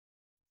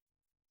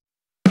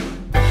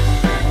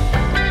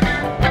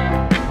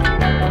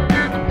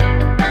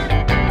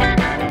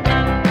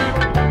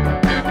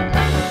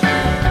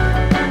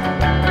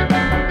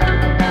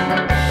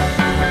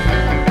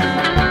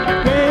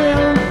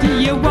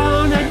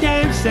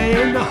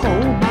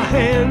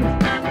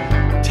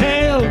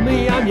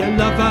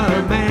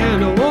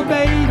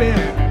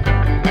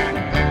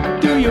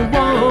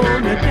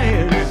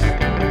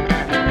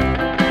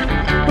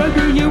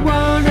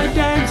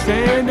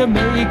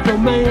make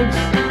romance.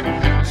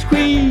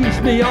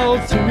 Squeeze me all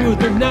through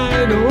the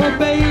night, oh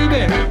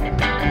baby,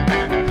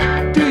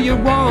 do you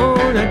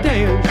wanna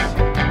dance?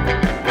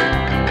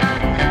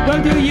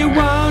 Well, do you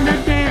wanna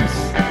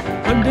dance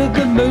under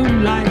the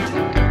moonlight?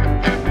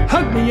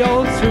 Hug me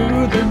all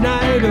through the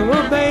night,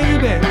 oh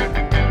baby,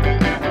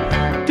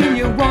 do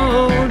you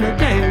wanna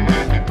dance?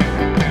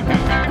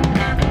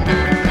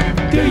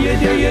 Do you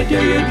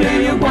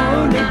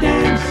wanna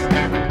dance?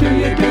 Do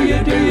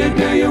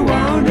you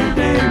wanna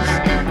dance?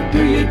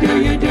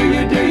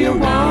 Do you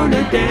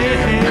wanna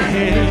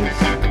dance?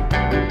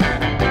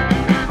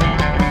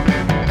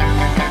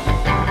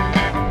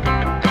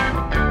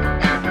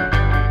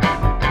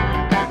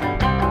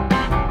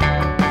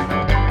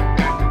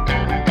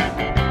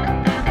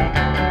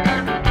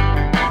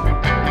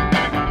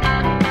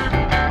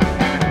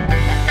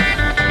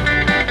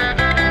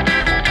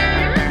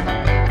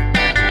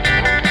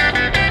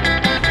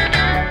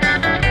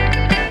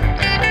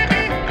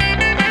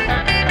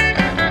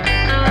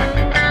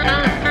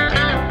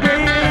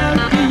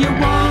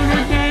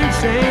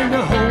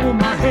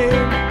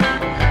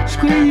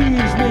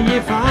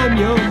 If I'm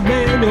your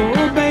man,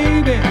 oh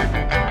baby,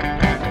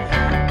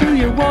 do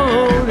you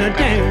wanna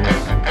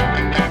dance?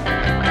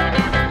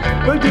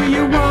 Well, do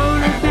you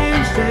wanna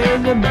dance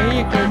and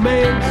make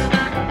romance?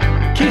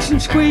 Kiss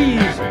and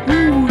squeeze,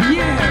 ooh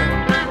yeah.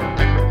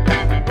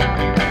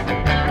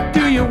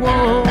 Do you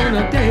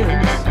wanna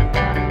dance?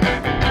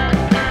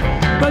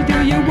 Well, do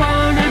you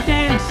wanna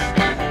dance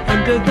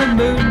under the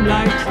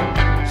moonlight?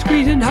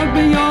 Squeeze and hug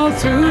me all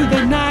through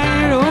the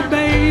night, oh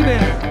baby,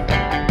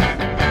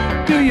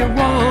 do you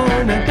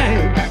wanna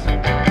dance?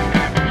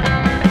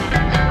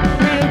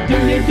 Well, do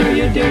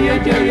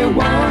you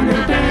wanna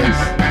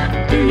dance?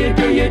 Do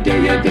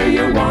you